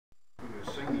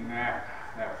looking at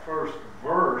that first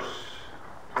verse,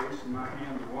 place in my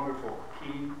hand a wonderful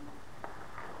key.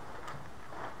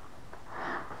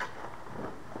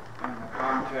 In the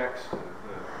context of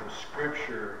the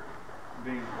scripture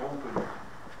being open,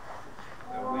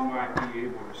 that we might be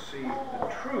able to see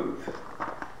the truth.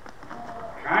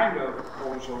 Kind of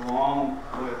goes along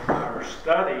with our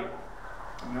study,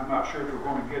 and I'm not sure if we're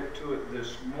going to get to it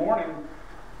this morning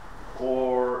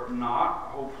or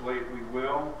not. Hopefully we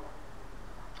will,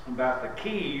 about the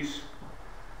keys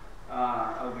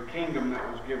of the kingdom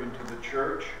that was given to the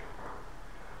church.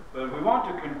 But we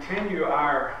want to continue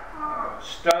our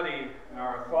study and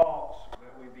our thoughts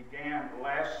that we began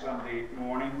last Sunday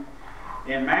morning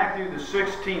in Matthew the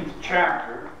 16th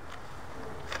chapter,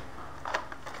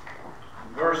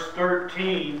 verse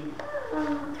 13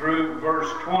 through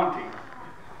verse 20.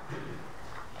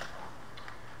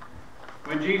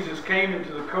 When Jesus came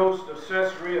into the coast of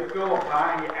Caesarea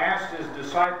Philippi, he asked his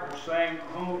disciples, saying,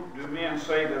 "Whom do men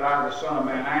say that I, the Son of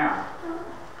Man, am?"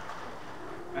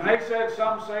 And they said,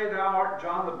 "Some say thou art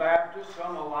John the Baptist,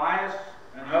 some Elias,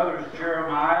 and others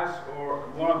Jeremiah, or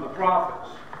one of the prophets."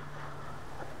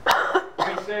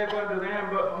 He saith unto them,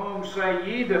 "But whom say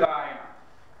ye that I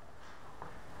am?"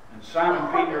 And Simon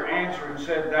Peter answered and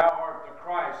said, "Thou art the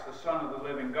Christ, the Son of the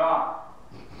living God."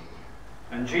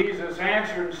 And Jesus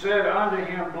answered and said unto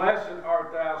him, "Blessed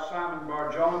art thou, Simon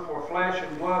Bar-Jonah, for flesh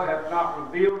and blood hath not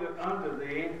revealed it unto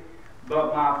thee,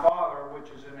 but my Father which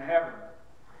is in heaven.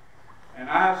 And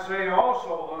I say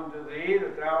also unto thee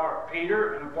that thou art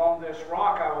Peter, and upon this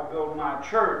rock I will build my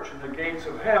church, and the gates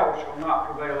of hell shall not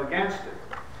prevail against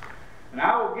it. And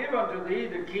I will give unto thee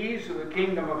the keys of the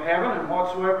kingdom of heaven, and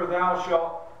whatsoever thou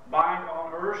shalt bind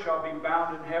on earth shall be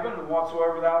bound in heaven, and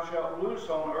whatsoever thou shalt loose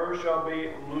on earth shall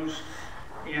be loosed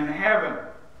in heaven."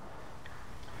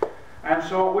 And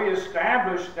so we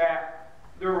established that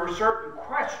there were certain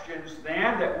questions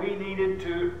then that we needed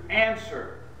to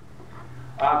answer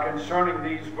concerning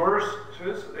these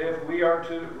verses if we are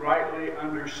to rightly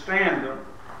understand them.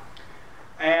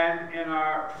 And in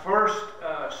our first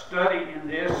study in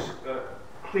this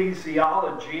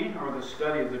Ecclesiology, or the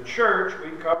study of the church, we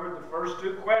covered the first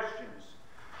two questions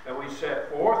that we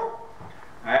set forth.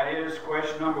 That is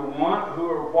question number one, who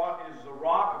or what is the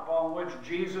rock upon which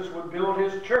Jesus would build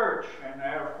his church? And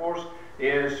that, of course,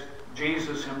 is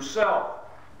Jesus himself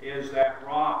is that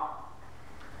rock.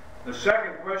 The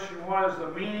second question was the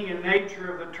meaning and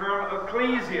nature of the term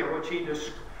ecclesia,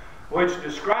 which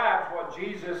describes what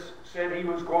Jesus said he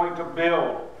was going to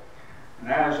build. And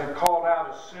that is a called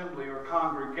out assembly or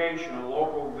congregation, a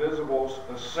local visible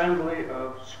assembly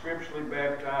of scripturally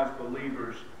baptized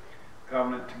believers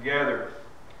covenant together.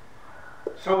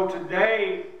 So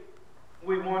today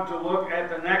we want to look at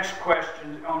the next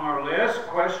question on our list.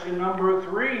 Question number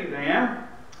 3 then.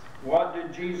 What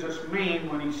did Jesus mean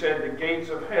when he said the gates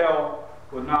of hell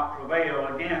would not prevail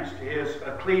against his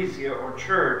ecclesia or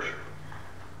church,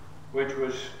 which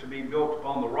was to be built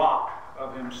upon the rock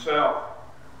of himself?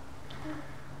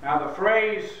 Now the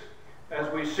phrase, as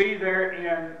we see there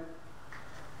in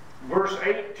verse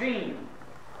 18,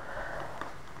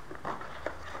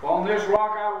 "On this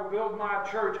rock I will build my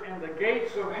church, and the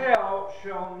gates of hell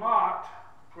shall not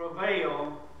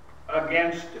prevail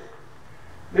against it."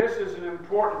 This is an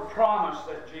important promise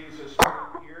that Jesus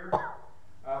made here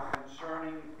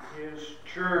concerning his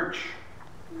church.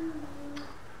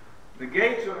 The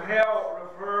gates of hell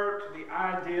refer to the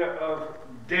idea of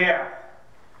death,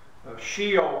 of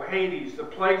Sheol, Hades, the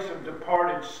place of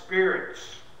departed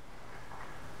spirits.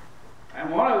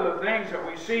 And one of the things that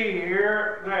we see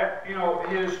here, that,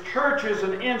 his church is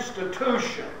an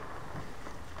institution.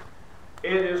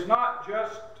 It is not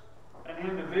just an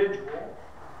individual,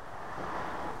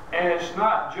 and it's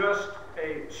not just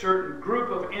a certain group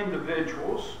of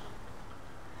individuals,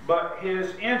 but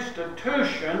his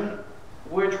institution,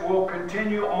 which will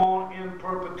continue on in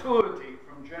perpetuity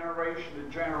from generation to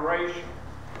generation.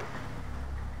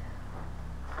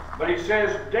 But he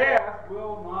says death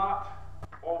will not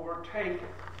overtake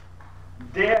it.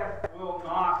 Death will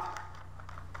not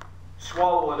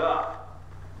swallow it up.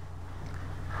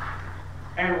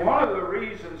 And one of the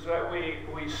reasons that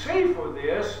we see for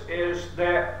this is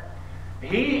that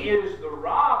he is the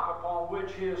rock upon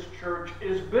which his church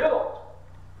is built.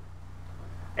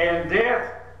 And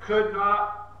death could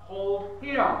not hold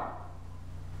him.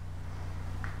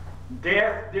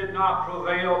 Death did not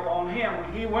prevail on him.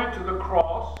 When he went to the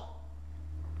cross,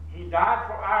 he died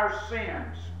for our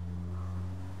sins.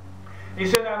 He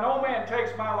said, "Now no man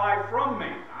takes my life from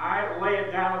me. I lay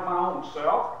it down of my own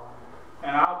self,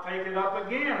 and I'll take it up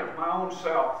again of my own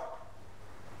self."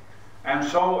 And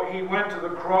so he went to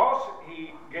the cross.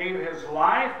 He gave his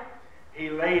life. He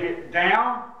laid it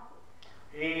down.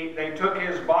 They took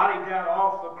his body down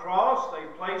off the cross. They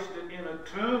placed it in a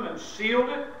tomb and sealed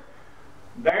it.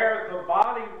 There the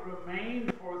body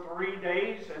remained for 3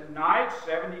 days and nights,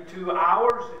 72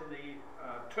 hours in the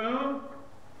tomb.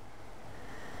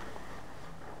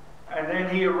 And then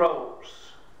he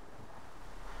arose,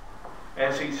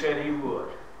 as he said he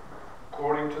would,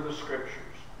 according to the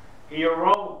Scriptures. He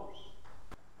arose.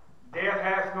 Death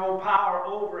hath no power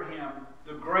over him.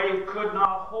 The grave could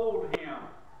not hold him.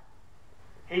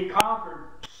 He conquered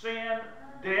sin,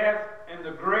 death, and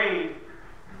the grave,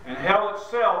 and hell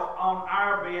itself on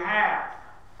our behalf.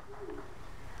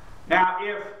 Now,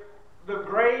 if the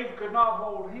grave could not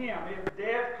hold him, if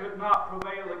death could not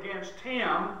prevail against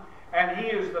him, and he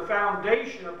is the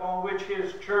foundation upon which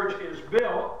his church is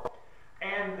built,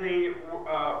 and the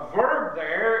verb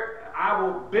there, I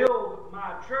will build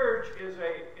my church, is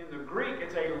in the Greek,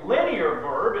 it's a linear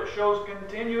verb. It shows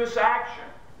continuous action.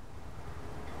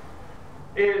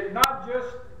 It's not just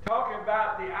talking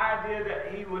about the idea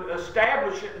that he would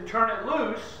establish it and turn it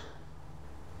loose,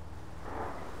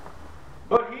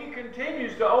 but he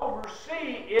continues to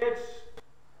oversee its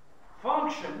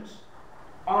functions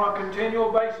on a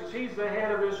continual basis. He's the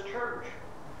head of his church.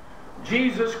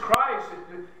 Jesus Christ,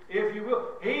 if you will,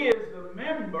 he is the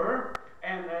member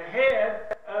and the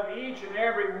head of each and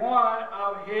every one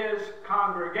of his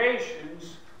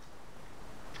congregations.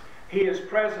 He is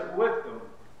present with them.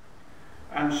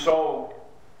 And so,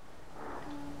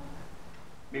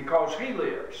 because he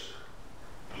lives,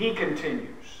 he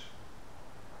continues,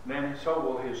 then so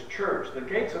will his church. The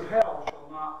gates of hell shall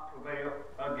not prevail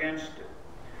against it.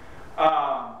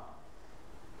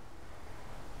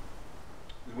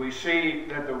 We see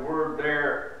that the word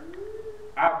there,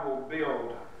 I will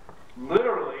build,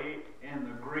 literally in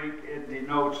the Greek it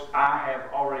denotes I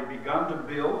have already begun to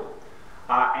build,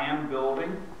 I am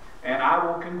building, and I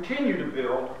will continue to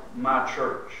build my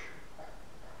church.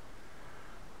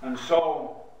 And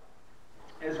so,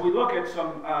 as we look at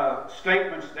some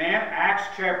statements then, Acts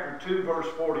chapter 2 verse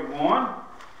 41,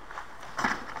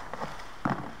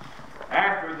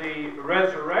 after the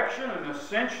resurrection and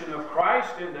ascension of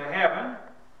Christ into heaven,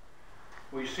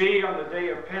 we see on the day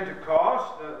of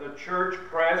Pentecost the church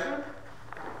present,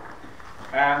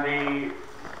 and the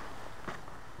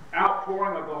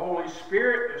outpouring of the Holy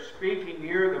Spirit is speaking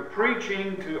here, the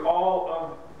preaching to all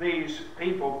of these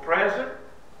people present.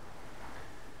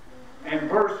 In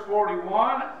verse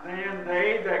 41, then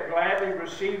they that gladly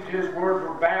received his word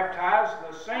were baptized.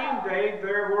 The same day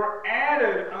there were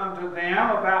added unto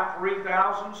them about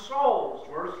 3,000 souls.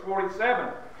 Verse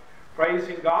 47,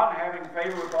 praising God and having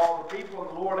favor with all the people,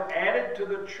 and the Lord added to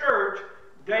the church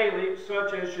daily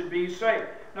such as should be saved.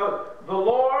 No, the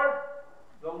Lord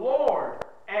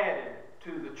added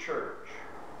to the church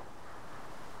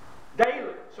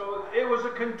daily. So it was a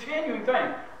continuing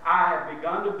thing. I have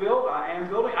begun to build, I am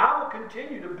building, I will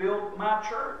continue to build my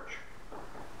church.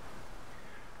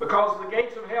 Because the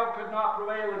gates of hell could not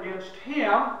prevail against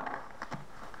him,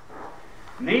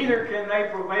 neither can they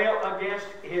prevail against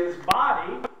his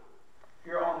body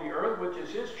here on the earth, which is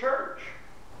his church.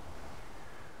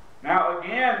 Now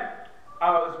again,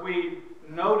 as we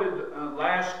noted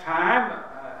last time,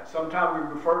 sometimes we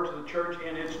refer to the church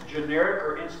in its generic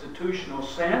or institutional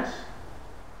sense,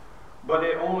 but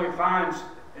it only finds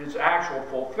its actual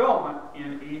fulfillment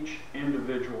in each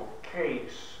individual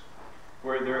case,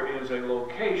 where there is a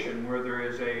location, where there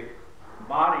is a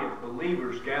body of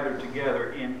believers gathered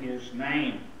together in his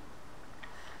name.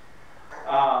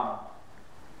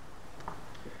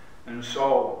 And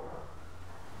so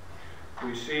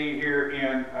we see here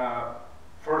in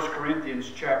 1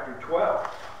 Corinthians chapter 12,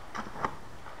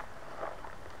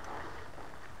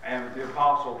 and the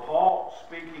Apostle Paul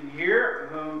speaking here,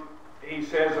 whom he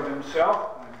says of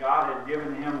himself, God had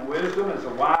given him wisdom as a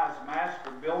wise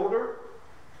master builder.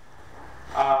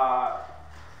 1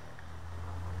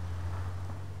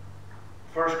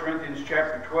 Corinthians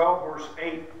chapter 12, verse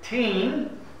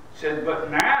 18 said,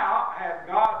 but now hath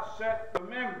God set the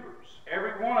members,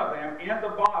 every one of them, in the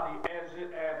body as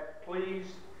it hath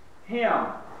pleased him.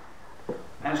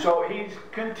 And so he's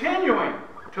continuing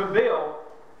to build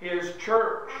his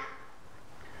church.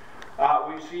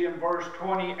 We see in verse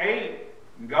 28,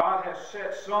 God has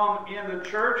set some in the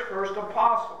church, first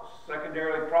apostles,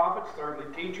 secondarily prophets, thirdly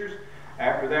teachers,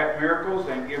 after that miracles,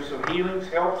 then gifts of healings,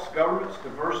 helps, governments,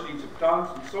 diversities of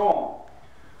tongues, and so on.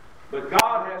 But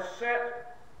God has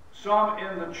set some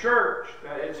in the church,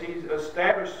 that is, he's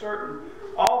established certain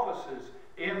offices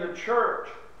in the church,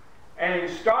 and he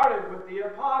started with the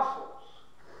apostles.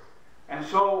 And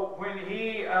so when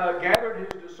he gathered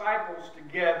his disciples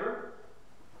together,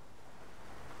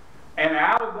 And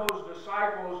out of those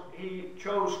disciples, he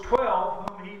chose 12,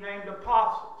 whom he named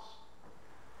apostles.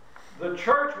 The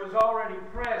church was already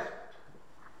present.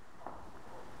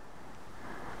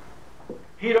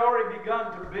 He'd already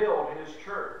begun to build his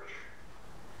church.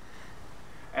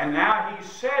 And now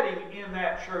he's setting in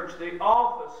that church the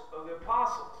office of the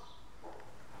apostles.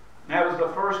 And that was the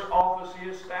first office he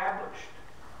established.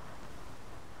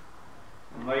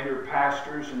 And later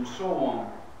pastors and so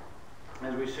on.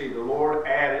 As we see, the Lord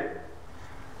added.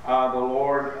 The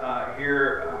Lord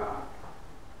here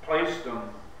placed them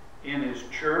in his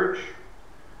church.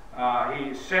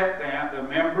 He set them, the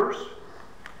members.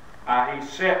 He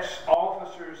sets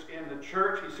officers in the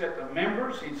church. He set the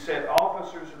members. He set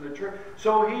officers in the church.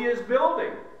 So he is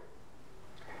building.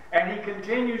 And he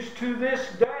continues to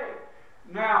this day.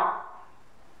 Now,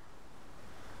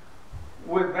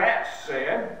 with that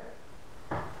said,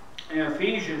 in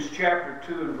Ephesians chapter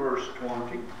 2 and verse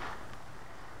 20,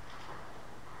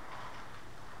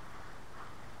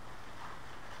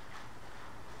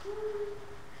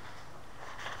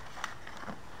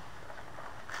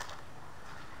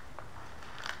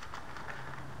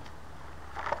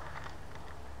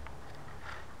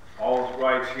 Paul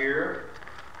writes here,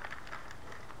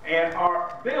 and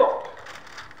are built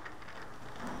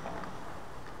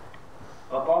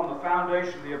upon the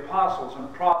foundation of the apostles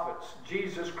and prophets,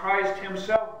 Jesus Christ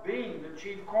himself being the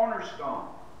chief cornerstone,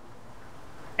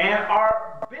 and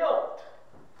are built.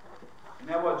 Isn't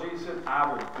that what Jesus said?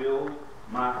 I will build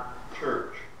my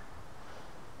church.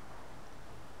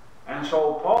 And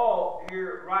so Paul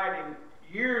here writing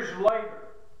years later,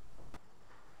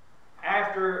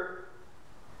 after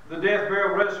the death,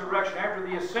 burial, resurrection, after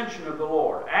the ascension of the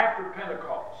Lord, after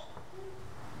Pentecost,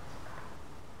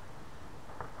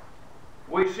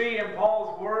 we see in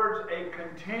Paul's words a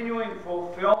continuing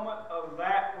fulfillment of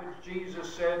that which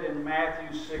Jesus said in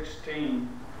Matthew 16,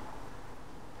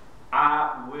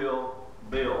 I will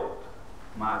build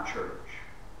my church.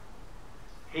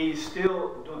 He's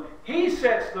still doing, he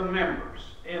sets the members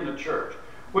in the church.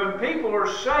 When people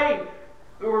are saved,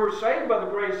 who are saved by the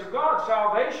grace of God,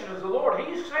 salvation is the Lord,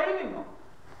 he's saving them.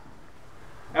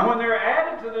 And when they're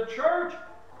added to the church,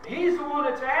 he's the one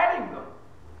that's adding them.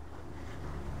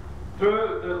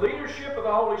 Through the leadership of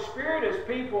the Holy Spirit, as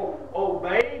people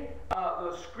obey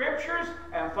the Scriptures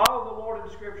and follow the Lord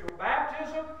in scriptural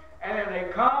baptism, and then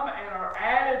they come and are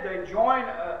added, they join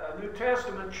a New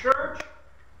Testament church.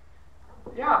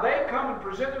 Yeah, they come and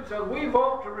present themselves. We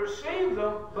vote to receive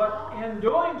them, but in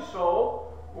doing so,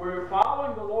 we're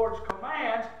following the Lord's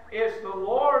commands. It's the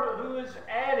Lord who is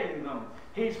adding them.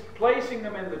 He's placing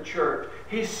them in the church.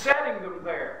 He's setting them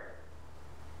there.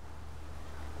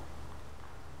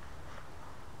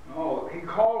 Oh, he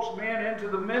calls men into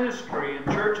the ministry, and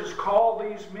churches call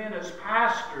these men as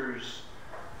pastors.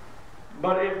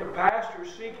 But if the pastor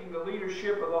is seeking the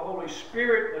leadership of the Holy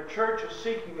Spirit, the church is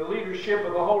seeking the leadership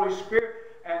of the Holy Spirit,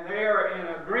 and they are in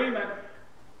agreement,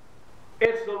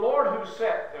 it's the Lord who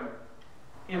set them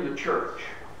in the church.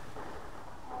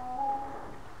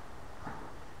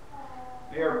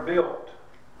 They are built,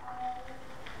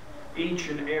 each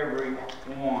and every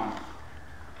one,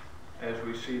 as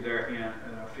we see there in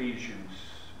Ephesians,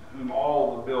 whom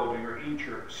all the building, or each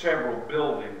or several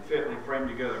building, fitly framed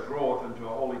together, groweth into a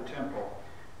holy temple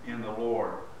in the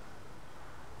Lord.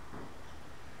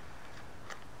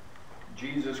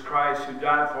 Jesus Christ, who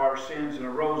died for our sins and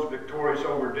arose victorious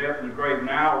over death and the grave,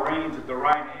 now reigns at the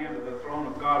right hand of the throne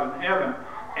of God in heaven,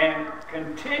 and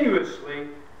continuously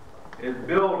is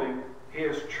building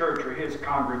his church, or his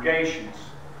congregations.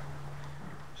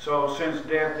 So since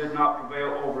death did not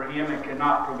prevail over him, it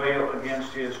cannot prevail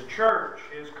against his church,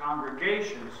 his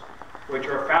congregations, which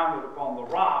are founded upon the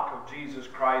rock of Jesus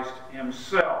Christ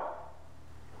himself.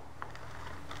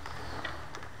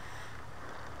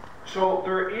 So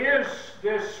there is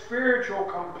this spiritual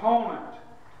component.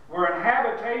 We're a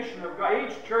habitation of God.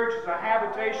 Each church is a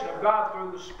habitation of God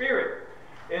through the Spirit.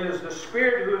 It is the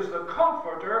Spirit who is the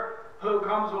comforter who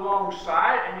comes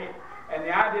alongside, and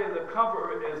the idea of the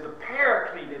comforter is the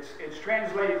paraclete. It's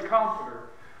translated comforter.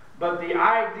 But the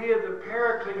idea of the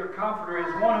paraclete or comforter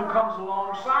is one who comes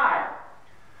alongside.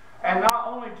 And not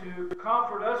only to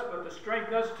comfort us, but to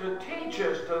strengthen us, to teach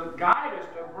us, to guide us,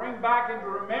 to bring back into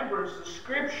remembrance the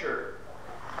Scripture,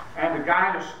 and to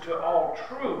guide us to all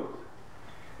truth.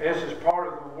 This is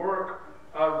part of the work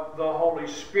of the Holy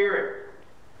Spirit.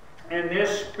 And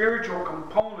this spiritual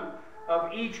component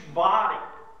of each body,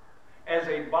 as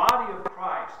a body of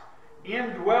Christ,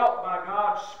 indwelt by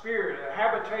God's Spirit, a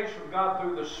habitation of God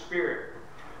through the Spirit,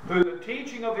 through the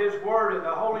teaching of His Word and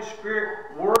the Holy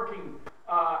Spirit working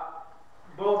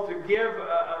both to give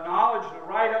a knowledge and a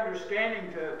right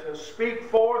understanding to speak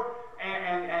forth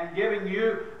and giving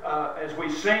you, as we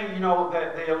sing,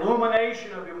 the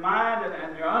illumination of your mind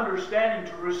and your understanding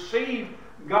to receive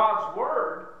God's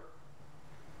Word.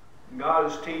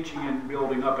 God is teaching and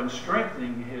building up and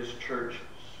strengthening His churches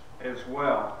as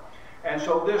well. And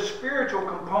so this spiritual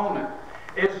component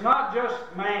is not just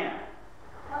man.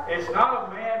 It's not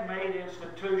a man-made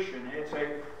institution. It's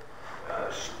a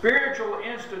spiritual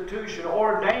institution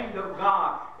ordained of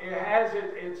God. It has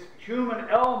its human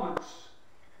elements,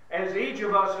 as each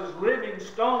of us as living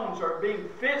stones are being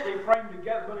fitly framed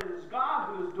together. But it is God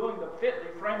who is doing the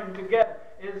fitly framing together.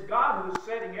 It is God who is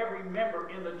setting every member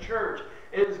in the church.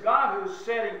 It is God who is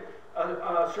setting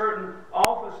certain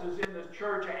offices in the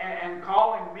church and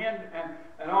calling men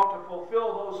and ought to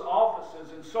fulfill those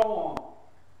offices and so on.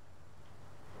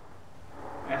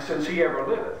 And since He ever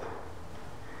liveth.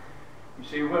 You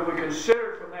see, when we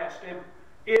consider from that standpoint,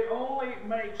 it only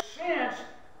makes sense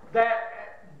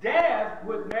that death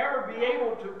would never be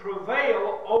able to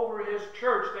prevail over His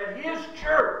church, that His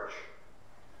church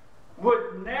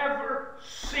would never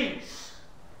cease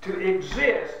to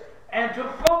exist and to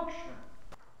function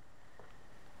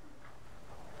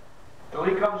till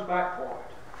He comes back for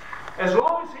it. As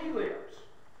long as He lives,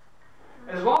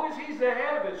 as long as He's the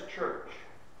head of His church,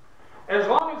 as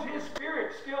long as His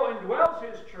Spirit still indwells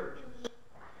His churches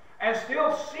and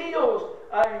still seals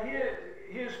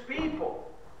His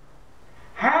people,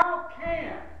 how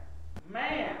can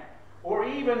man or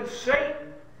even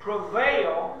Satan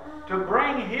prevail to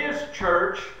bring His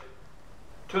church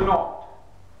to naught?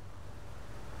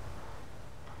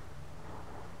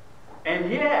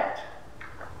 And yet,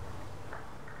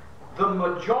 the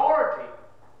majority,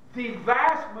 the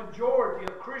vast majority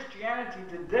of Christianity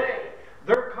today,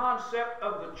 their concept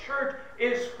of the church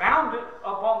is founded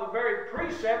upon the very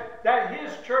precept that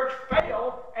His church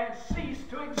failed and ceased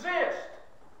to exist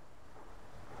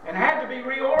and had to be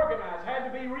reorganized,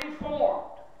 had to be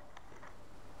reformed.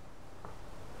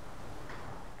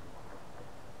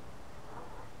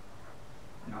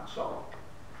 Not so.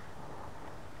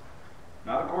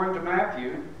 Not according to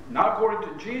Matthew, not according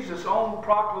to Jesus' own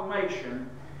proclamation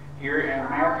here in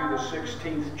Matthew the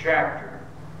 16th chapter.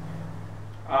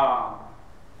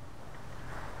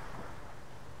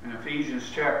 In Ephesians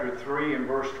chapter 3 and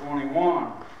verse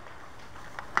 21,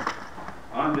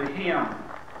 unto Him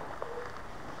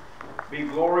be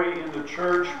glory in the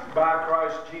church by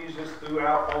Christ Jesus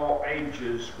throughout all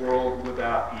ages, world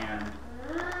without end.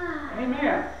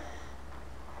 Amen.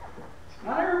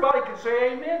 Not everybody can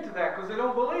say amen to that because they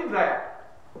don't believe that.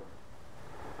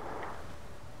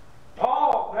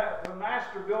 Paul, the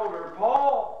master builder,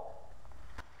 Paul,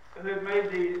 that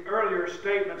made the earlier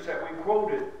statements that we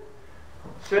quoted,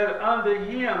 said, unto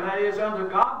Him, that is, unto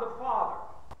God the Father,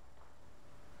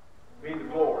 be the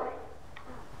glory.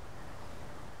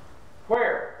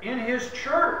 Where? In His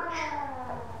church.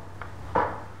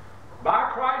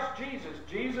 By Christ Jesus.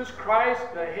 Jesus Christ,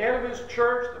 the head of His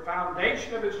church, the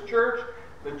foundation of His church,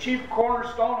 the chief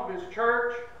cornerstone of His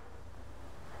church.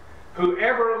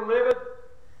 Whoever liveth,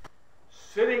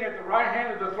 sitting at the right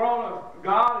hand of the throne of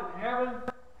God in heaven,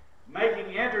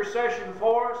 making intercession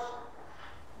for us,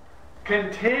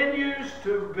 continues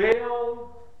to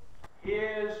build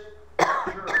His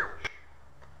church.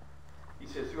 He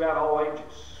says throughout all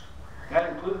ages.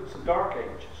 That includes the dark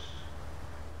ages.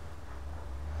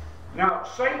 Now,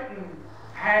 Satan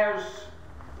has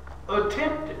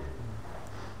attempted,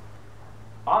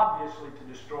 obviously,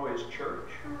 to destroy his church.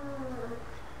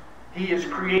 He has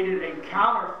created a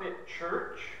counterfeit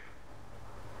church.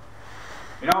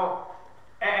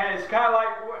 And it's kind of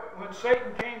like when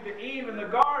Satan came to Eve in the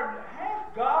garden,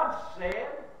 had God said?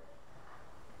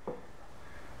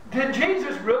 Did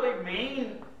Jesus really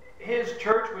mean His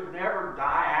church would never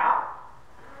die out?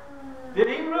 Did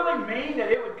He really mean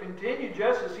that it would continue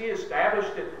just as He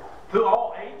established it through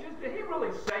all ages? Did He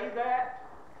really say that?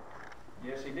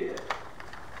 Yes, He did.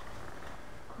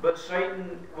 But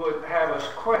Satan would have us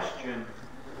question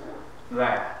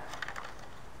that.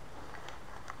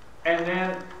 And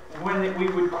then when we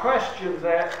would question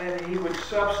that, then he would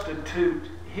substitute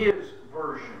his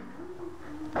version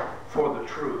for the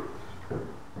truth.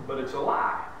 But it's a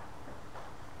lie.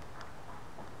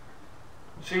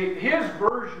 See, his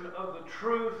version of the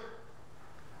truth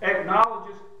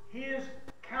acknowledges his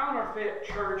counterfeit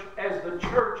church as the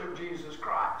church of Jesus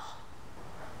Christ.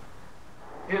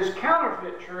 His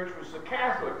counterfeit church was the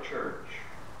Catholic Church.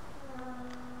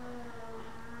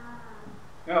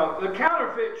 Now, the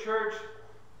counterfeit church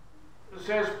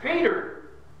says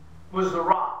Peter was the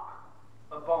rock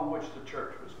upon which the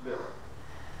church was built.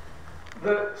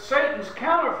 Satan's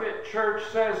counterfeit church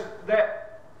says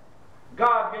that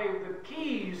God gave the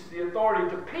keys, the authority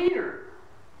to Peter.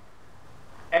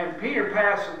 And Peter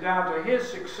passed them down to his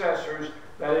successors,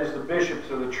 that is, the bishops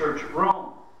of the Church of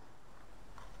Rome.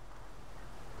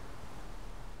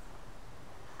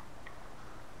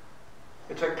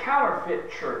 It's a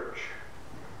counterfeit church.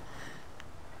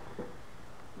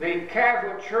 The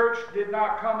Catholic Church did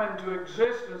not come into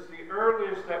existence. The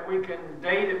earliest that we can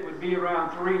date it would be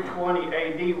around 320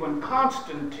 AD when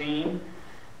Constantine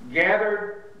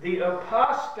gathered the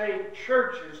apostate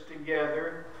churches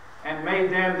together and made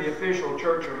them the official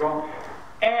Church of Rome.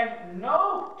 And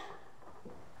note,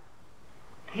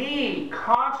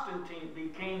 Constantine,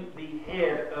 became the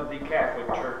head of the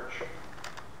Catholic Church.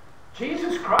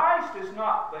 Jesus Christ is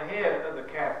not the head of the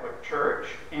Catholic Church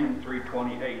in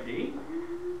 320 AD.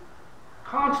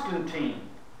 Constantine.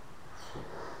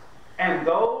 And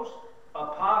those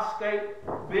apostate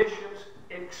bishops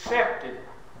accepted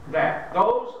that.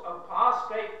 Those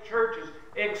apostate churches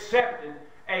accepted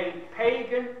a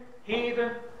pagan,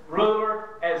 heathen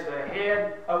ruler as the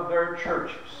head of their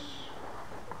churches.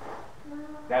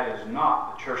 That is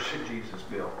not the church that Jesus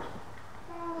built.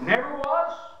 Never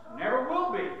was, never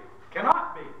will be,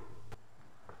 cannot be.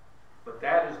 But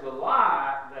that is the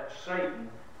lie that Satan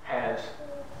has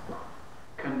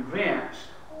convinced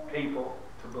people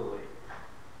to believe.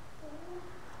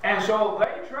 And so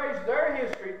they trace their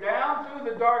history down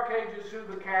through the Dark Ages to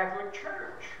the Catholic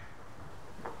Church.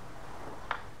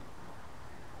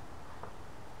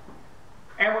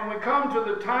 And when we come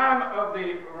to the time of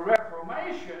the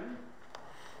Reformation,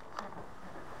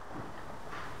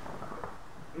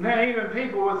 then even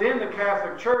people within the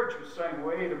Catholic Church were saying,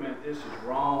 wait a minute, this is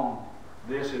wrong.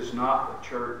 This is not the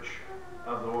church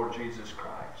of the Lord Jesus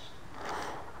Christ.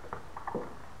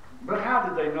 But how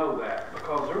did they know that?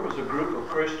 Because there was a group of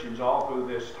Christians all through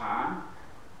this time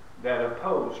that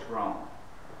opposed Rome,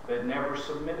 that never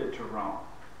submitted to Rome.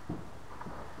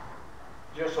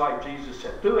 Just like Jesus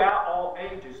said, throughout all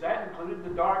ages. That included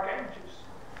the Dark Ages.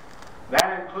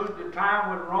 That included the time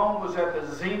when Rome was at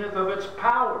the zenith of its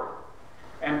power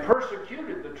and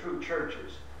persecuted the true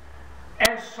churches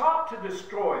and sought to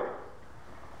destroy them.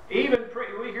 Even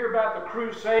we hear about the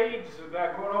Crusades,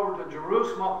 about going over to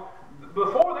Jerusalem.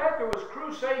 Before that, there was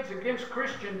crusades against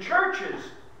Christian churches,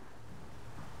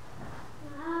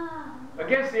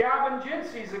 against the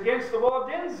Albigenses, against the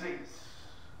Waldenses,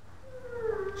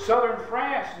 southern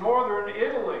France, northern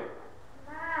Italy.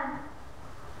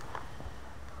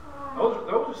 Those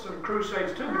are some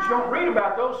crusades too, but you don't read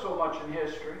about those so much in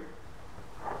history.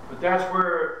 But that's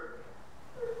where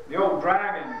the old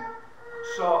dragon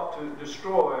sought to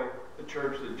destroy the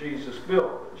church that Jesus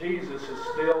built. But Jesus is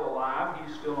still alive.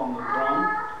 He's still on the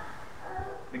throne.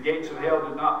 The gates of hell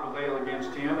did not prevail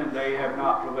against him, and they have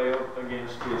not prevailed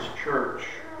against his church.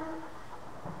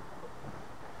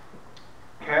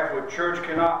 Catholic Church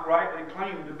cannot rightly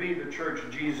claim to be the church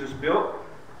Jesus built,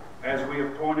 as we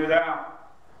have pointed out.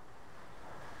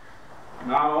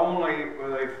 Not only were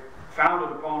they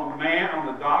founded upon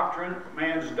man's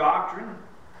doctrine,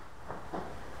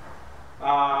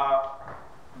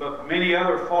 but many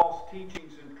other false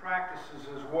teachings and practices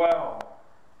as well.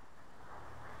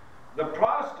 The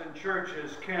Protestant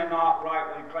churches cannot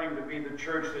rightly claim to be the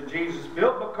church that Jesus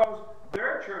built because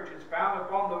their church is founded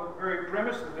upon the very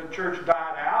premise that the church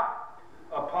died out,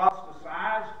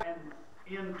 apostatized, and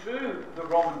into the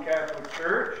Roman Catholic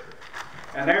Church,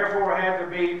 and therefore had to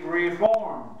be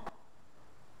reformed.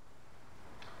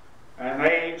 And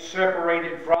they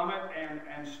separated from it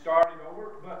and started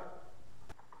over, but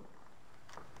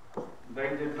they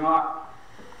did not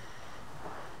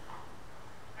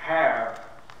have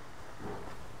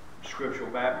scriptural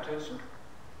baptism.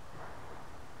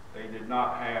 They did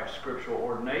not have scriptural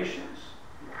ordinations.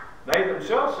 They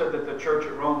themselves said that the church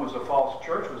at Rome was a false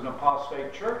church, was an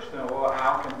apostate church. Then, well,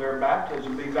 how can their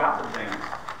baptism be valid then?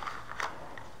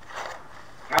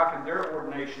 How can their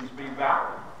ordinations be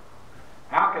valid?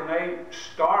 How can they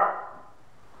start?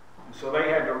 And so they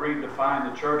had to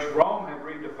redefine the church. Rome had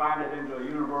redefined it into a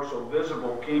universal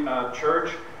visible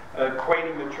church,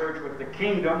 equating the church with the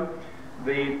kingdom.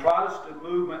 The Protestant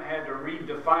movement had to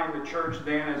redefine the church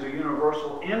then as a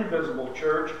universal invisible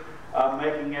church,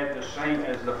 making it the same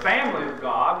as the family of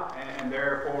God, and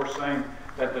therefore saying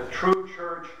that the true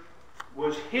church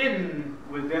was hidden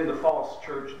within the false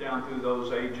church down through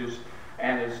those ages,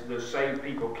 and as the saved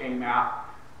people came out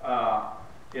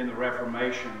in the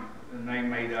Reformation, and they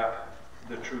made up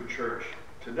the true church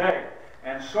today,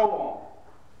 and so on.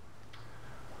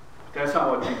 But that's not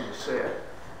what Jesus said.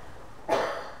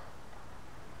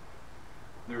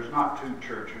 There's not two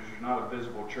churches. There's not a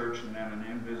visible church and then an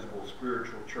invisible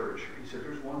spiritual church. He said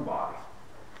there's one body.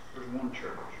 There's one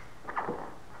church.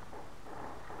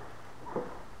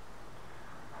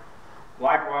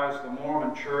 Likewise, the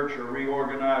Mormon Church, or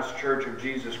Reorganized Church of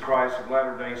Jesus Christ of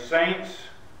Latter-day Saints,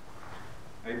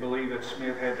 they believe that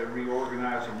Smith had to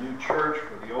reorganize a new church,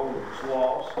 for the old was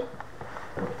lost.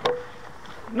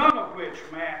 None of which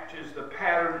matches the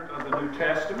pattern of the New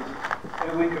Testament.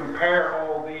 When we compare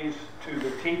all these to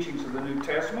the teachings of the New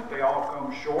Testament, they all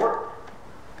come short.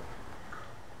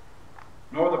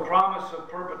 Nor the promise of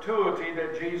perpetuity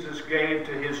that Jesus gave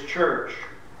to his church.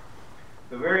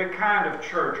 The very kind of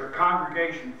church or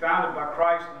congregation founded by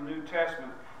Christ in the New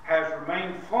Testament has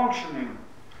remained functioning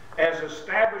as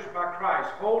established by Christ,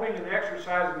 holding and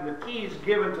exercising the keys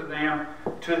given to them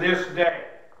to this day.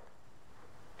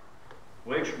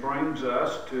 Which brings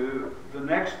us to the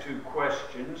next two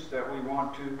questions that we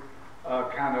want to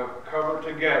kind of cover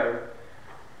together.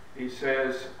 He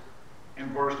says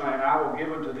in verse 9, I will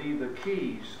give unto thee the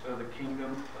keys of the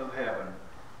kingdom of heaven.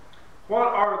 What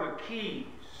are the keys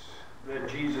that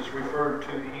Jesus referred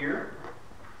to here?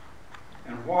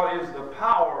 And what is the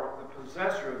power the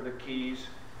possessor of the keys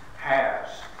has?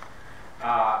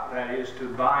 That is to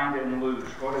bind and loose.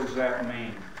 What does that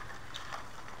mean?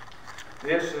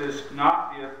 This is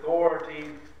not the authority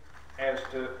as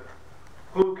to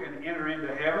who can enter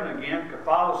into heaven. Again,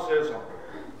 Catholicism.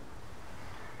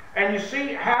 And you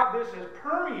see how this has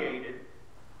permeated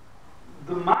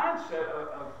the mindset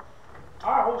of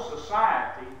our whole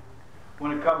society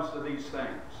when it comes to these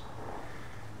things.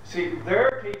 See,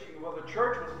 they're teaching, well, the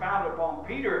church was founded upon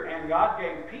Peter, and God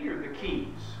gave Peter the keys.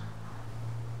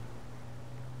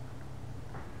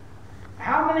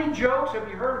 How many jokes have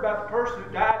you heard about the person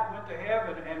who died and went to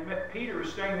heaven and met Peter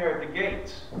staying there at the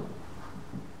gates?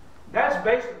 That's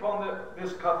based upon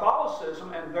this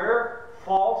Catholicism and their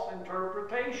false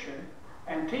interpretation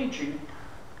and teaching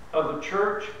of the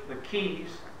church, the keys.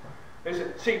 They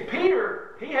said, see,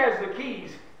 Peter, he has the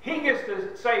keys. He gets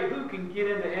to say who can get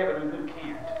into heaven and who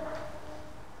can't.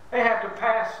 They have to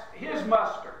pass his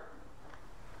muster.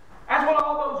 That's what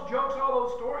all those jokes, all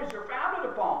those stories are founded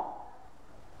upon.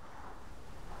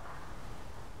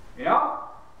 You know,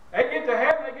 they get to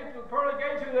heaven, they get to the pearly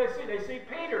gates, who do they see? They see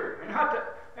Peter.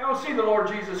 They don't see the Lord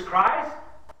Jesus Christ.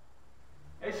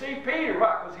 They see Peter.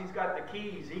 Why? Because he's got the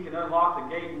keys. He can unlock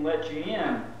the gate and let you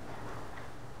in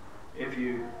if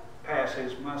you pass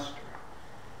his muster.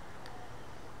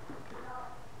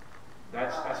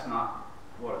 That's not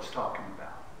what it's talking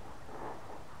about.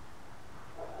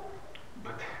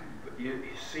 But you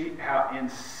see how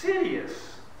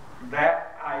insidious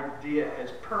that idea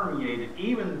has permeated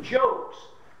even jokes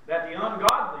that the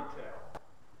ungodly tell.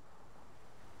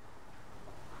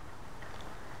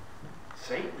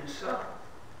 Satan is subtle.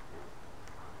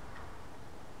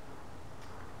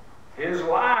 His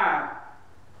lie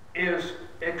is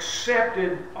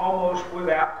accepted almost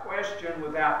without question,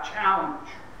 without challenge.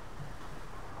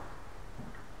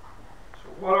 So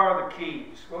what are the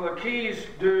keys? Well, the keys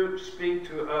do speak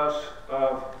to us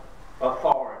of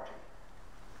authority,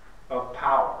 of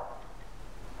power.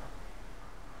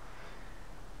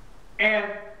 And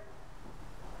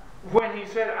when he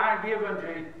said,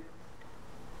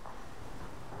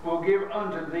 will give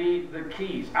unto thee the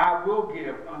keys. I will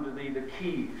give unto thee the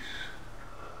keys.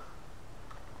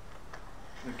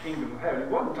 The kingdom of heaven. He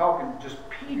wasn't talking just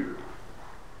Peter.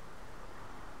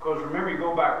 Because remember, you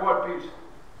go back, what Peter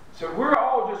said, we're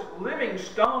all just living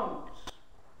stones.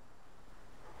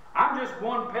 I'm just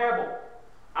one pebble.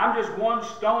 I'm just one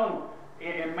stone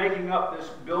in making up this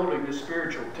building, this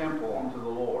spiritual temple unto the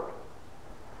Lord.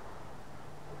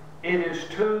 It is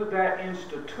to that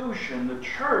institution, the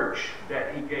church,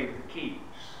 that he gave the keys.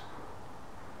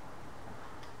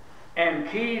 And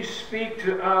keys speak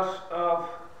to us of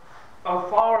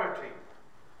authority.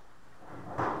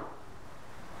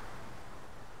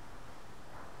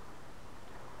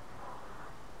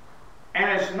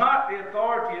 And it's not the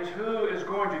authority as who is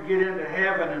going to get into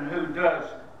heaven and who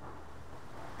doesn't.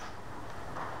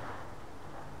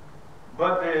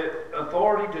 But the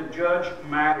authority to judge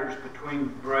matters between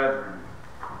brethren.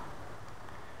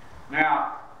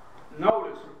 Now,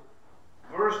 notice,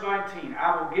 verse 19,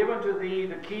 I will give unto thee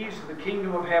the keys of the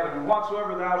kingdom of heaven, and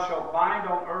whatsoever thou shalt bind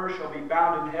on earth shall be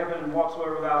bound in heaven, and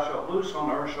whatsoever thou shalt loose on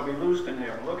earth shall be loosed in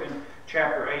heaven. Look in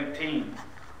chapter 18.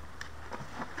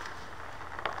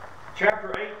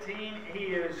 Chapter 18, he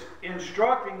is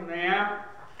instructing them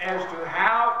as to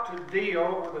how to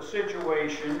deal with a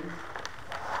situation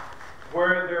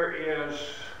where there is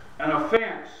an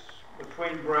offense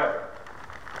between brethren.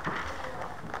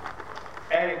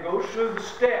 And it goes through the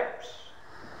steps.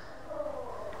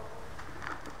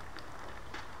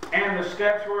 And the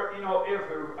steps were, if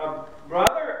a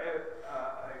brother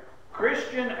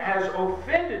Christian has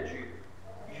offended you,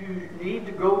 you need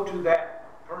to go to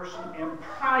that person in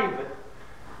private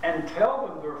and tell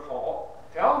them their fault,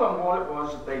 tell them what it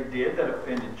was that they did that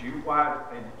offended you, why it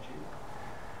offended you,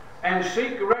 and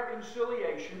seek a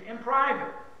reconciliation in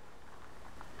private.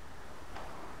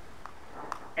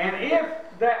 And if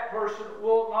that person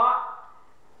will not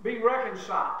be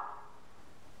reconciled,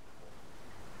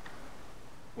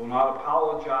 will not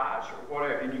apologize or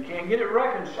whatever, and you can't get it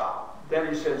reconciled, then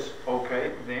he says,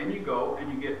 okay, then you go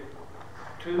and you get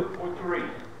 2 or 3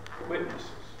 witnesses.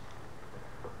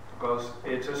 Because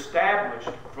it's established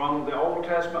from the Old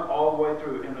Testament all the way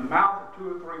through. In the mouth of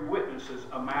 2 or 3 witnesses,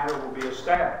 a matter will be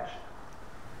established.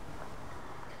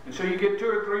 And so you get 2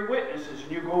 or 3 witnesses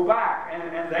and you go back,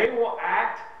 and they will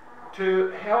act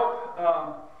to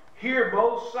help hear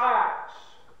both sides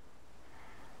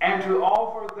and to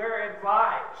offer their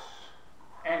advice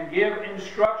and give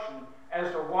instruction as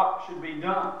to what should be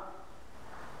done.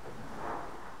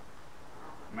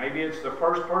 Maybe it's the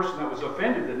first person that was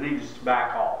offended that needs to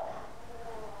back off.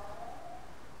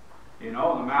 You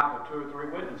know, in the mouth of 2 or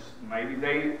 3 witnesses. Maybe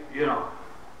they, you know.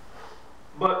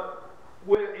 But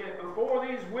before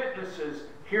these witnesses,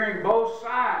 hearing both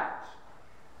sides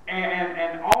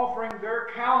and offering their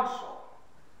counsel,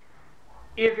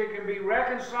 if it can be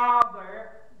reconciled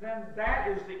there, then that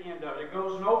is the end of it. It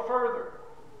goes no further.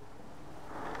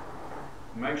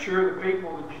 Make sure the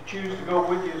people that you choose to go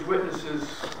with you as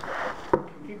witnesses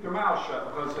can keep their mouths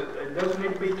shut, because it doesn't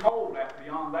need to be told that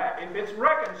beyond that. If it's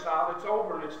reconciled, it's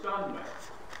over and it's done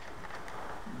with.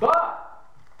 But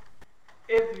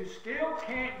if you still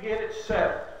can't get it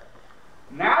settled,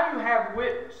 now you have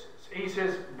witnesses. He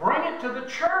says, bring it to the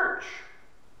church.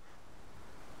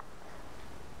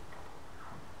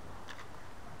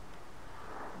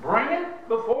 Bring it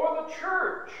before the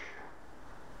church.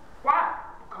 Why?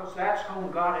 Because that's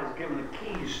whom God has given the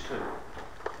keys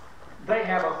to. They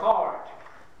have authority.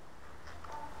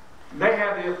 They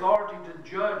have the authority to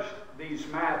judge these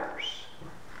matters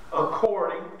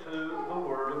according to the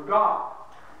Word of God.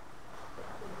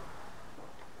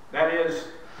 That is,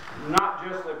 not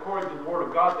just according to the Word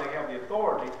of God they have the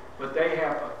authority, but they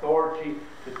have authority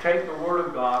to take the Word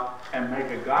of God and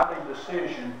make a godly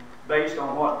decision based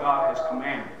on what God has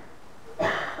commanded.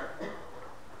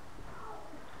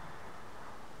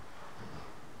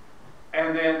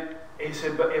 And then he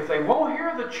said, but if they won't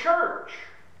hear the church,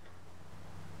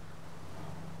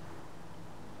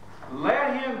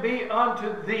 let him be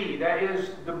unto thee, that is,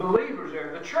 the believers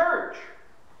there, the church,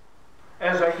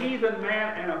 as a heathen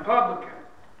man and a publican.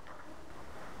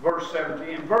 Verse 17.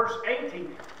 In verse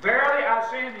 18, verily I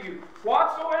say unto you,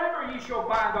 whatsoever ye shall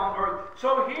bind on earth.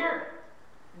 So here,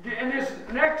 in this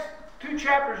next 2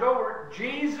 chapters over,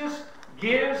 Jesus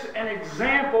gives an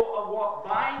example of what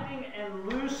binding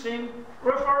and loosing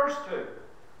refers to.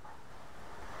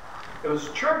 It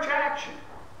was church action,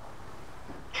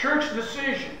 church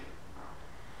decision,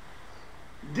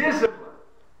 discipline.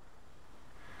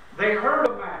 They heard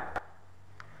a matter.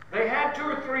 They had 2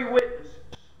 or 3 witnesses.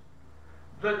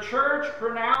 The church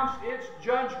pronounced its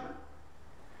judgment.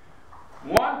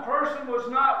 One person was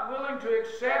not willing to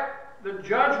accept the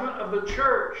judgment of the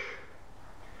church,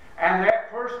 and that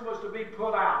person was to be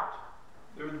put out.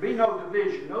 There would be no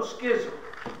division, no schism,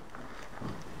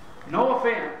 no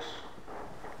offense.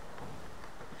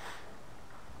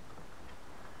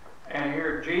 And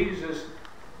here Jesus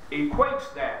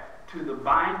equates that to the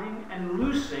binding and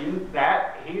loosing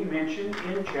that he mentioned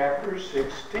in chapter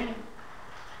 16.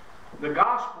 The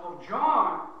Gospel of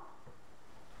John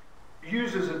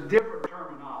uses a different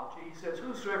terminology. He says,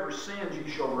 whosoever sins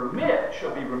ye shall remit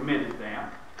shall be remitted them,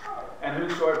 and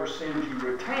whosoever sins ye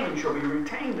retain shall be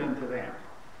retained unto them.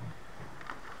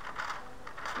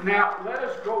 Now, let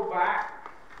us go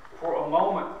back for a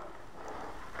moment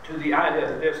to the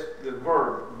idea of the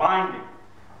verb, binding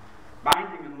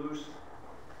and loosing.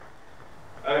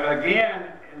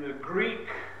 Again, in the Greek,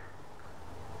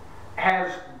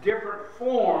 has different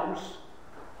forms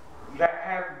that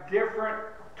have different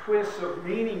twists of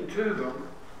meaning to them.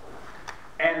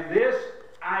 And this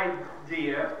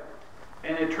idea,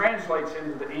 and it translates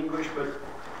into the English, but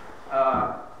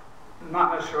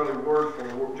not necessarily word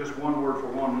for word, just one word for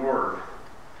one word.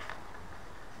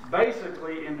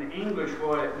 Basically, in the English,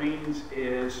 what it means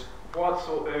is,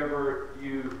 whatsoever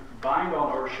you bind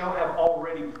on earth shall have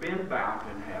already been bound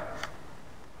in heaven.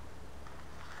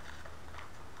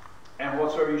 And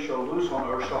whatsoever you shall loose on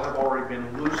earth shall have already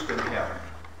been loosed in heaven.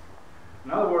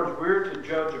 In other words, we're to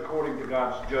judge according to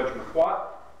God's judgment.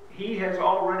 What he has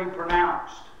already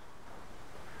pronounced.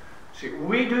 See,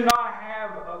 we do not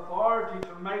have authority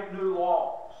to make new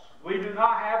laws. We do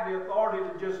not have the authority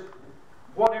to just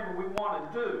whatever we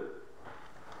want to do.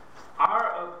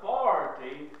 Our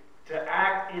authority to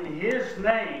act in His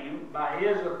name, by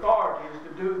His authority, is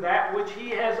to do that which He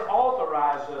has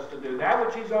authorized us to do, that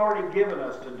which He's already given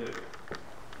us to do.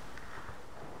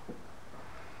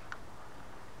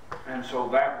 And so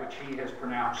that which He has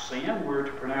pronounced sin, we're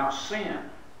to pronounce sin.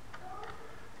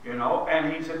 You know,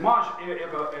 and He said,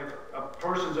 if a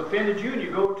person's offended you and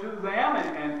you go to them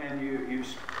and you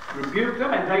rebuke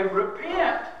them and they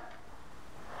repent,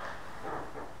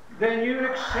 then you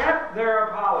accept their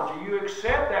apology, you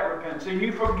accept that repentance, and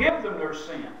you forgive them their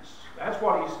sins. That's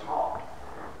what He's taught.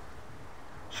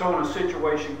 So when a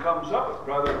situation comes up, if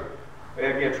brother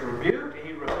gets rebuked,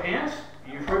 he repents,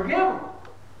 you forgive him.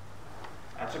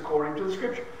 That's according to the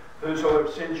Scripture. So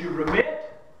since you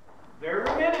remit, they're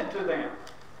remitted to them.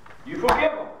 You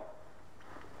forgive them.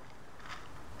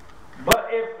 But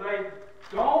if they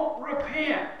don't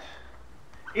repent,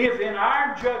 if in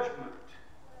our judgment,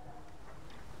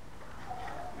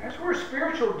 that's where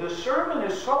spiritual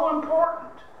discernment is so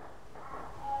important.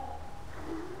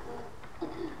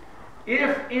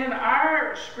 If in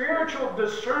our spiritual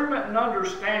discernment and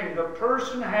understanding the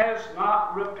person has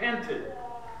not repented,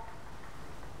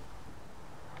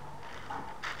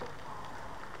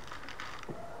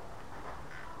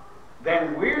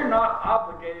 then we're not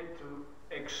obligated to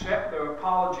accept their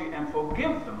apology and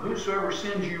forgive them. Whosoever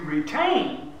sins you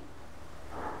retain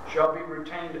shall be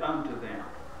retained unto them.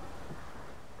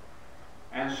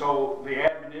 And so the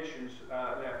admonitions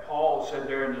that Paul said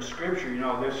there in the Scripture, you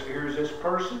know, here's this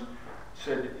person,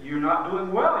 said, you're not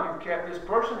doing well. You've kept this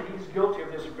person. He's guilty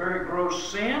of this very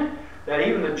gross sin that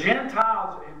even the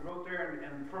Gentiles, he wrote there in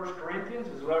 1 Corinthians,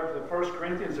 his letter to the 1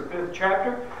 Corinthians, the 5th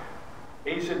chapter,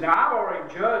 he said, now I've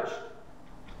already judged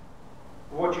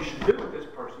what you should do with this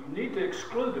person. You need to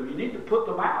exclude them. You need to put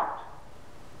them out.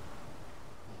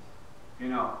 You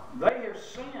know, they have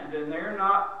sinned and they're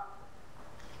not,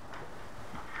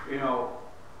 you know,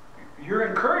 you're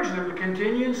encouraging them to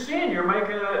continue in sin. You're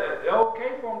making it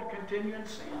okay for them to continue in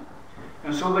sin.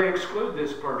 And so they exclude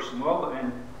this person. Well,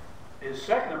 in his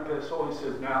second epistle, he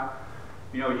says, now,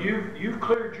 you know, you've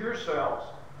cleared yourselves,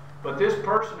 but this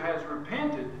person has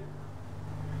repented.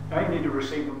 Now you need to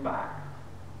receive them back.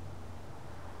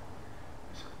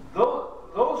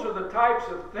 Those are the types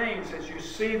of things as you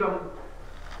see them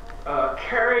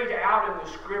carried out in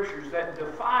the Scriptures that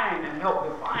define and help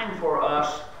define for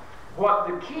us what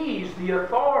the keys, the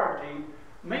authority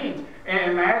means.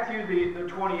 And in Matthew,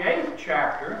 the 28th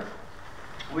chapter,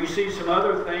 we see some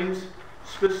other things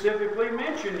specifically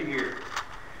mentioned here.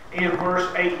 In verse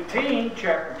 18,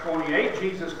 chapter 28,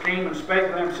 Jesus came and spake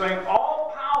to them, saying,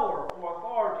 all power or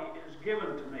authority is given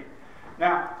to me.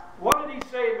 Now, what did He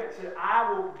say? He said,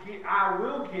 I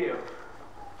will give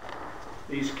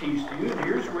these keys to you. And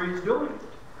here's where He's doing it.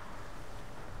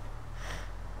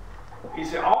 He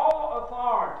said, all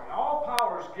authority, all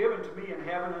power is given to me in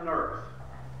heaven and earth.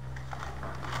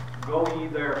 Go ye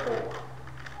therefore.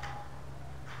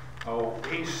 Oh,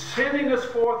 He's sending us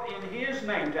forth in His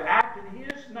name, to act in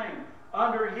His name,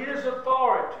 under His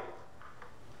authority.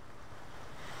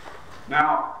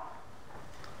 Now,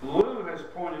 Lou has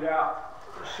pointed out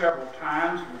several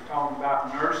times, we're talking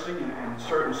about nursing and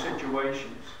certain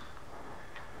situations,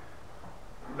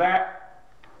 that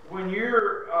when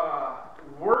you're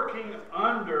working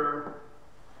under,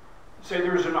 say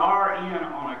there's an RN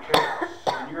on a case,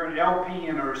 and you're an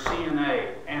LPN or a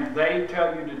CNA, and they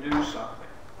tell you to do something,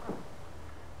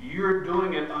 you're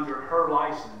doing it under her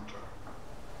licensure.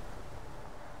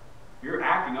 You're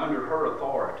acting under her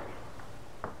authority.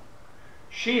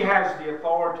 She has the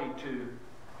authority to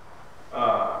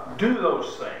do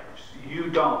those things. You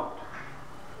don't.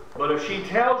 But if she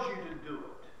tells you to do it,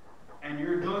 and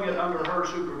you're doing it under her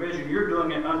supervision, you're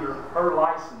doing it under her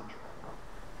licensure.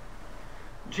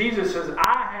 Jesus says,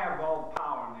 I have all the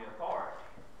power and the authority.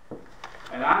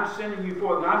 And I'm sending you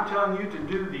forth, and I'm telling you to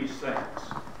do these things.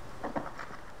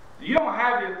 You don't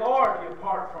have the authority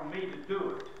apart from me to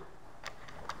do it.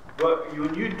 But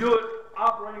when you do it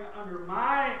operating under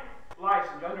my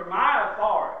license, under my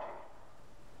authority,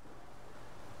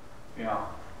 you know,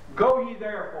 go ye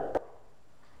therefore.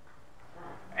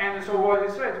 And so what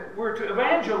it says, we're to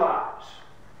evangelize.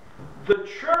 The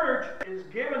church is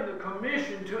given the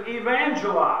commission to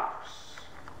evangelize.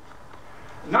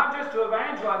 Not just to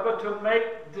evangelize, but to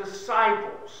make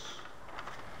disciples.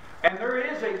 And there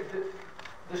is a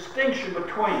distinction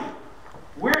between.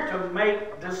 We're to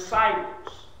make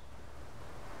disciples.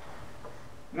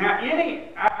 Now,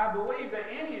 I believe that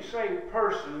any saved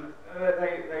person,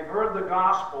 they've heard the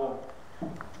gospel,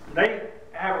 they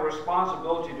have a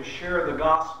responsibility to share the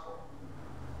gospel.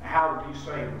 how to be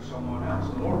saved with someone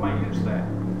else. The Lord may use that.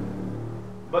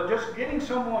 But just getting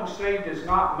someone saved is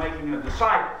not making a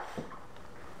disciple.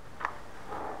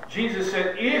 Jesus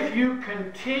said, if you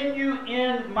continue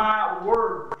in my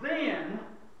word, then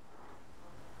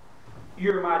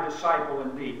you're my disciple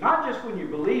indeed. Not just when you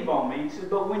believe on me, he said,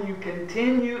 but when you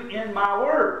continue in my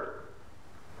word.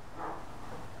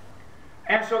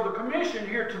 And so the commission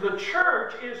here to the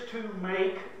church is to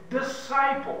make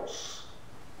disciples.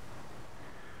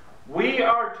 We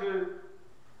are to,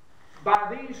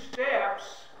 by these steps,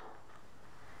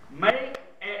 make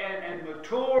and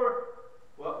mature,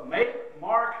 well, make,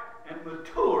 mark, and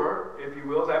mature, if you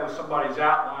will, that was somebody's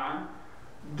outline,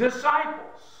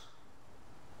 disciples.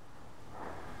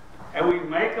 And we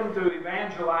make them through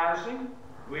evangelizing,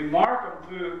 we mark them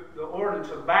through the ordinance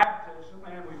of baptism,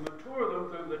 and we mature them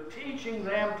through the teaching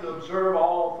them to observe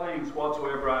all things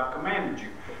whatsoever I've commanded you.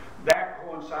 That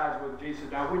coincides with Jesus.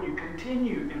 Now, when you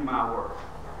continue in my word,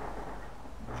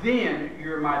 then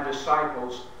you're my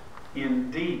disciples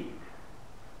indeed.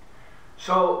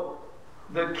 So,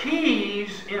 the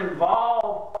keys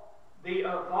involve the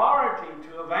authority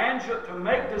to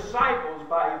make disciples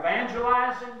by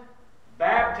evangelizing,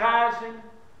 baptizing,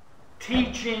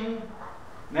 teaching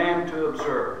them to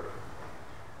observe.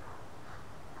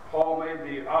 Paul made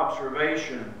the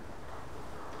observation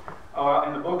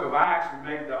in the book of Acts. He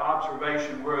made the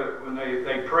observation where when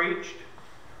they preached,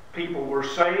 people were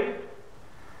saved.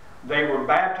 They were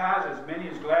baptized. As many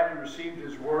as gladly received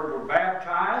his word were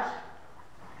baptized.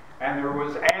 And there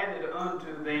was added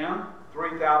unto them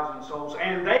 3,000 souls.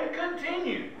 And they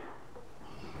continued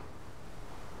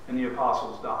in the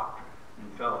apostles' doctrine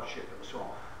and fellowship and so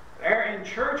on. They're in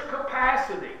church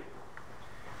capacity.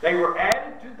 They were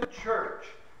added to the church.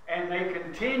 And they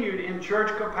continued in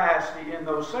church capacity in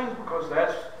those things because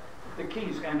that's the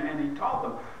keys. And he taught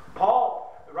them.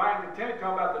 Paul, writing to Timothy,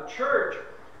 talking about the church,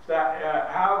 that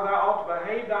how thou ought to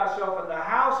behave thyself in the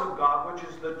house of God, which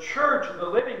is the church of the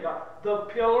living God, the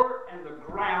pillar and the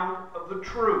ground of the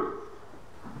truth.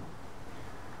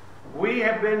 We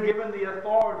have been given the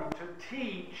authority to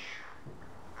teach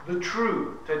the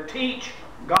truth, to teach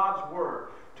God's word,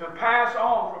 to pass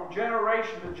on from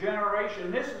generation to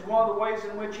generation. This is one of the ways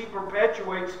in which he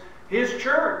perpetuates his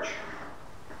church.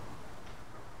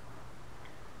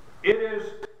 It is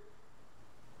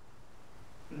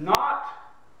not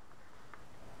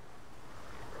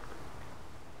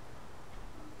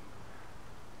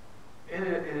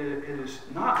it is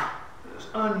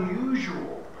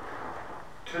unusual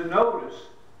to notice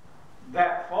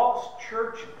that false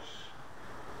churches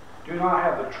do not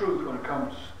have the truth when it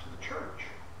comes to the church.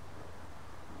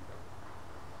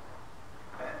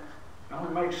 That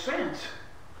only makes sense.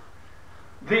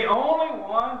 The only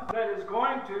one that is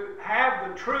going to have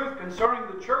the truth concerning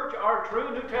the church are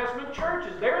true New Testament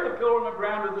churches. They're the pillar and the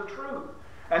ground of the truth.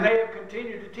 And they have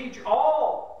continued to teach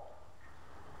all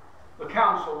the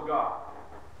counsel of God,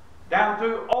 down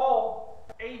through all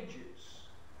ages.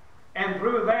 And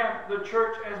through them, the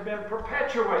church has been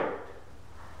perpetuated.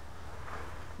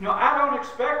 You know, I don't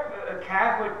expect a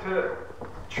Catholic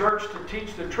church to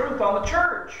teach the truth on the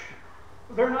church.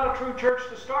 They're not a true church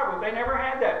to start with. They never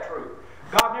had that truth.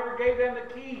 God never gave them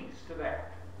the keys to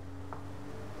that.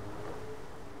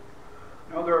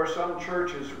 You know, there are some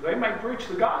churches, they may preach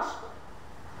the gospel,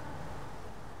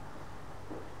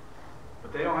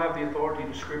 but they don't have the authority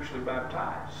to scripturally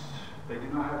baptize. They do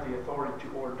not have the authority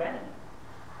to ordain.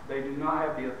 They do not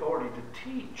have the authority to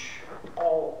teach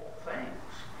all things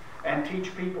and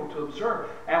teach people to observe.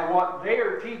 And what they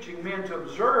are teaching men to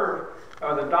observe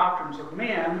are the doctrines of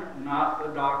men, not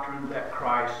the doctrine that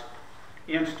Christ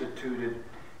instituted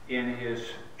in his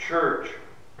church.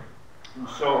 And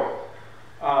so,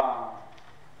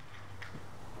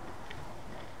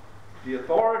 the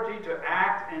authority to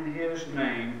act in his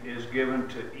name is given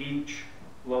to each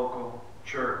local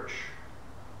church.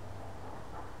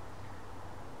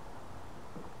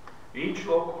 Each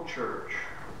local church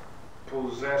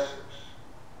possesses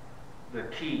the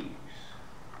keys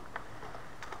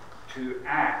to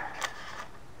act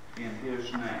in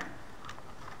his name.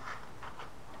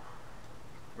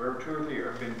 Where two or three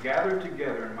have been gathered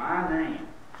together in my name,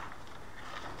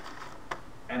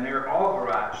 and they're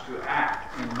authorized to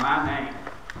act in my name.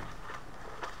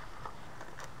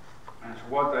 And it's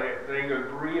what they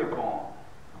agree upon.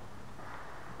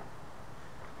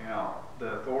 You know,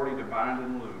 the authority to bind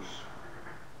and loose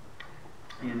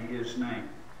in his name.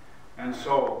 And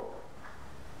so,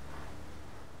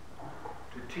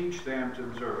 to teach them to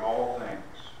observe all things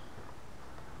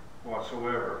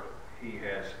whatsoever he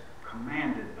has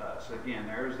commanded us. Again,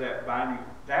 there's that binding,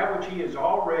 that which he has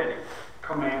already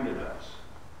commanded us.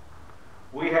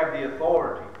 we have the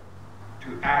authority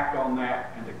to act on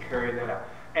that and to carry that out.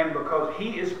 And because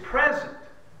He is present,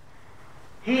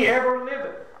 He ever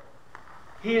liveth.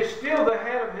 He is still the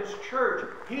head of His church.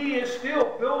 He is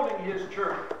still building His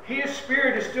church. His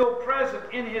Spirit is still present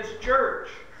in His church.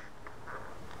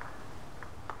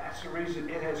 That's the reason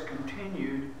it has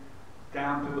continued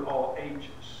down through all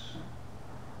ages.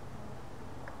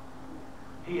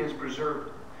 He has preserved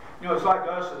it. You know, it's like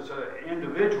us as an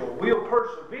individual. We'll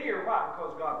persevere. Why?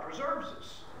 Because God preserves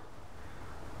us.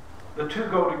 The two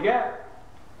go together.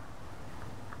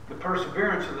 The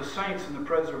perseverance of the saints and the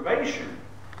preservation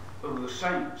of the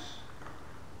saints.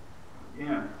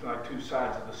 Again, like two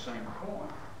sides of the same coin.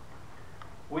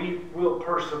 We will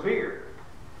persevere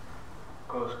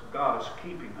because God is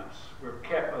keeping us. We're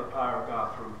kept by the power of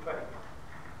God through faith.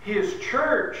 His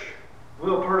church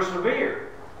will persevere.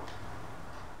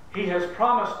 He has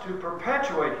promised to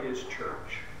perpetuate His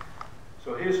church.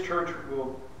 So His church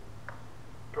will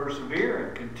persevere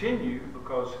and continue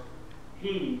because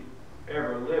He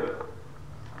ever liveth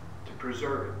to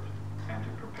preserve it and to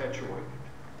perpetuate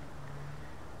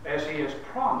it, as He has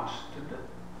promised to do.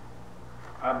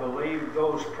 I believe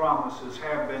those promises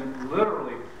have been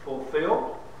literally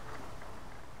fulfilled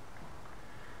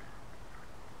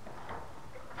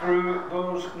through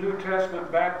those New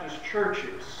Testament Baptist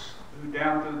churches who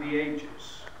down through the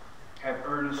ages have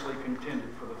earnestly contended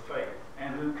for the faith,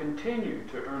 and who continue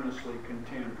to earnestly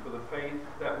contend for the faith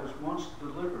that was once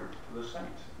delivered to the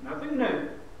saints. Nothing new.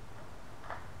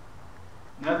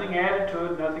 Nothing added to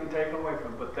it, nothing taken away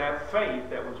from it, but that faith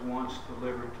that was once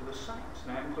delivered to the saints.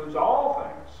 And that includes all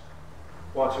things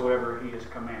whatsoever He has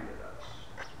commanded us.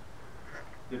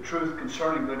 The truth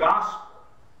concerning the gospel.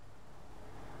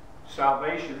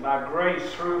 Salvation by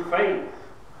grace through faith.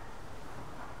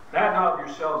 That not of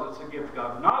yourselves, it's a gift of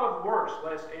God. Not of works,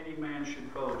 lest any man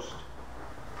should boast.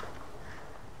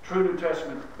 True New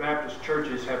Testament Baptist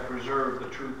churches have preserved the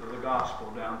truth of the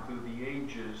gospel down through the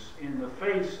ages in the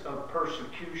face of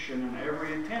persecution and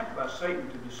every attempt by Satan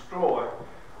to destroy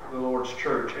the Lord's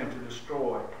church and to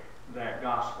destroy that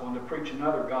gospel and to preach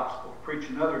another gospel, preach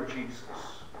another Jesus.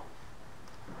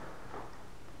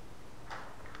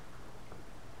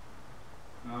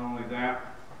 Not only that,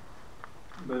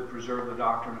 but preserve the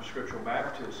doctrine of scriptural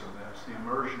baptism. That's the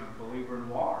immersion of the believer in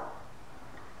water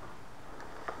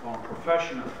on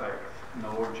profession of faith in the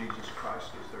Lord Jesus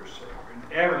Christ as their Savior.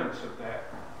 And evidence of that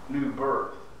new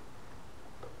birth,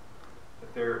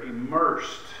 that they're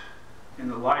immersed in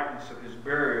the likeness of His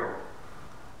burial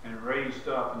and raised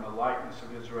up in the likeness of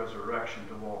His resurrection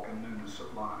to walk in newness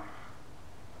of life.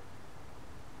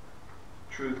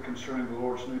 Truth concerning the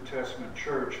Lord's New Testament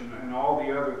church and all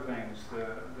the other things, the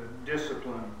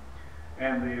discipline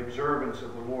and the observance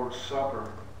of the Lord's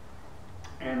Supper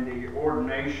and the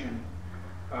ordination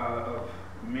of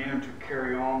men to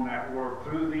carry on that work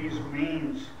through these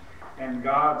means and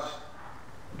God's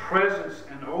presence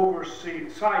and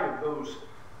oversight of those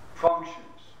functions.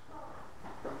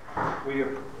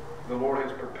 The Lord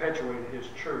has perpetuated His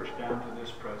church down to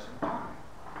this present time.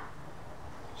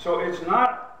 So it's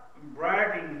not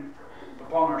bragging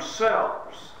upon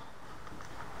ourselves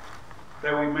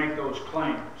that we make those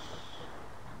claims,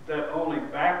 that only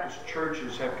Baptist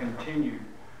churches have continued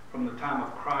from the time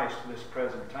of Christ to this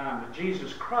present time, that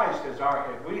Jesus Christ is our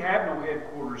head. We have no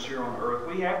headquarters here on earth.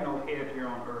 We have no head here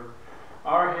on earth.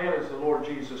 Our head is the Lord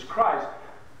Jesus Christ.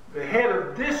 The head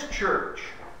of this church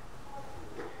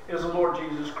is the Lord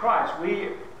Jesus Christ.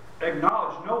 We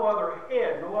acknowledge no other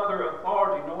head, no other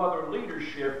authority, no other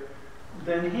leadership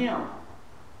than Him.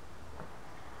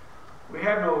 We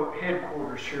have no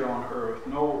headquarters here on earth,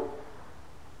 no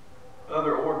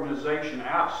other organization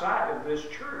outside of this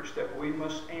church that we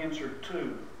must answer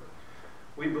to.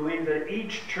 We believe that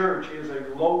each church is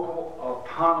a local,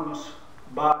 autonomous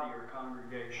body or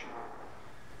congregation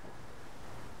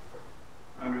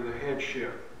under the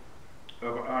headship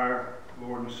of our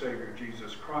Lord and Savior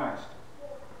Jesus Christ.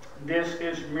 This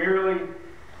is merely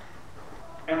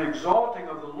an exalting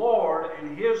of the Lord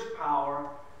and His power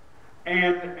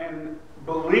and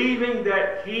believing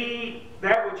that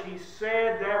that which He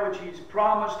said, that which He's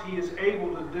promised, He is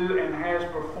able to do and has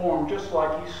performed just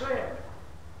like He said.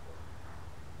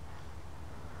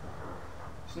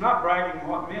 It's not bragging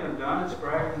what men have done, it's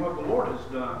bragging what the Lord has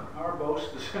done. Our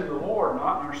boast is in the Lord,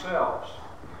 not in ourselves.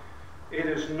 It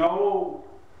is no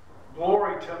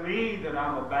glory to me that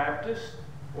I'm a Baptist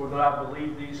or that I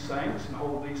believe these things and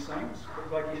hold these things.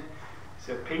 Like he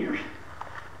said, Peter,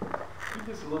 you're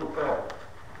just a little fellow.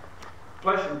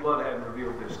 Flesh and blood haven't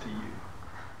revealed this to you,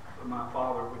 but my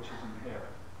Father which is in heaven.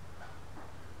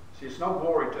 See, it's no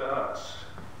glory to us,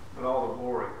 but all the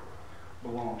glory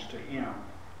belongs to Him.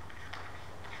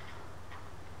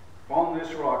 Upon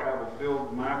this rock I will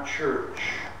build my church.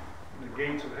 The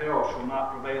gates of hell shall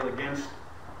not prevail against it.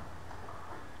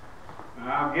 And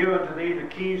I'll give unto thee the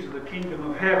keys of the kingdom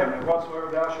of heaven, and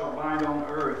whatsoever thou shalt bind on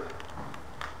earth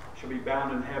shall be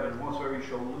bound in heaven. Whatsoever you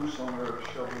shall loose on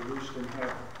earth shall be loosed in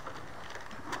heaven.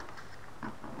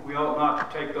 We ought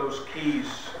not to take those keys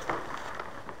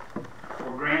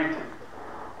for granted.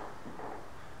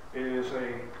 It is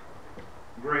a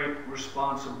great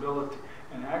responsibility,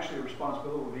 and actually a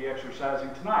responsibility we'll be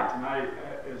exercising tonight. Tonight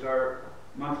is our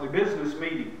monthly business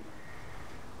meeting,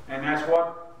 and that's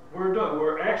what we're doing.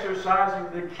 We're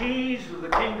exercising the keys of the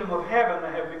kingdom of heaven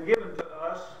that have been given to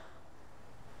us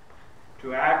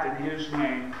to act in His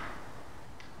name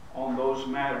on those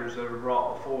matters that are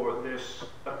brought before this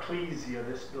ecclesia,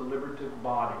 this deliberative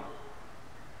body,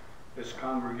 this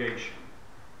congregation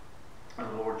of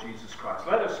the Lord Jesus Christ.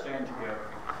 Let us stand together.